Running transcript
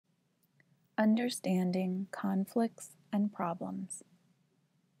Understanding conflicts and problems.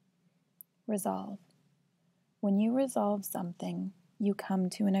 Resolve. When you resolve something, you come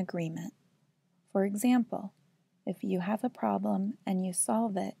to an agreement. For example, if you have a problem and you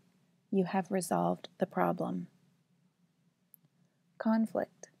solve it, you have resolved the problem.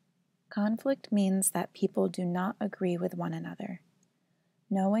 Conflict. Conflict means that people do not agree with one another.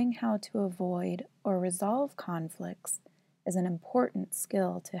 Knowing how to avoid or resolve conflicts is an important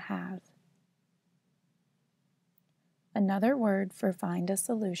skill to have. Another word for find a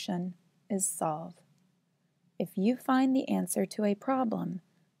solution is solve. If you find the answer to a problem,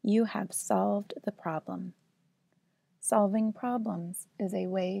 you have solved the problem. Solving problems is a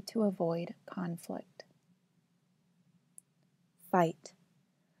way to avoid conflict. Fight.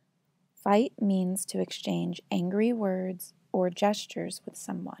 Fight means to exchange angry words or gestures with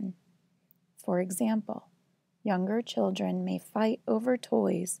someone. For example, younger children may fight over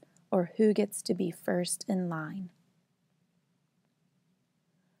toys or who gets to be first in line.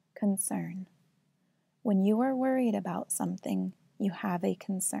 Concern. When you are worried about something, you have a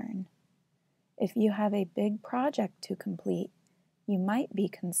concern. If you have a big project to complete, you might be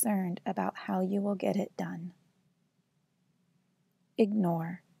concerned about how you will get it done.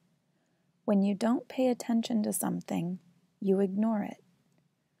 Ignore. When you don't pay attention to something, you ignore it.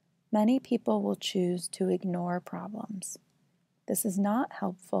 Many people will choose to ignore problems. This is not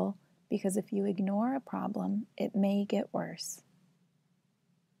helpful because if you ignore a problem, it may get worse.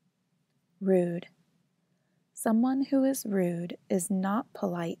 Rude. Someone who is rude is not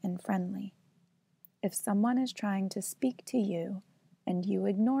polite and friendly. If someone is trying to speak to you and you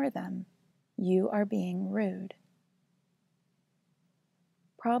ignore them, you are being rude.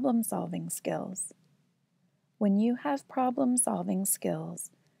 Problem-solving skills. When you have problem-solving skills,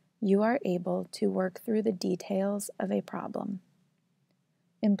 you are able to work through the details of a problem.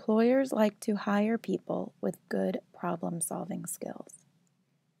 Employers like to hire people with good problem-solving skills.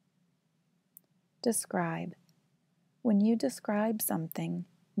 Describe. When you describe something,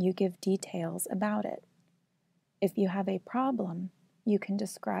 you give details about it. If you have a problem, you can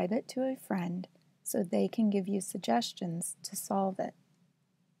describe it to a friend so they can give you suggestions to solve it.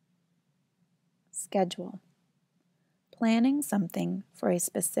 Schedule. Planning something for a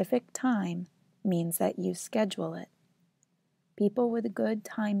specific time means that you schedule it. People with good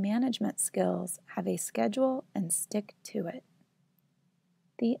time management skills have a schedule and stick to it.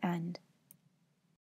 The end.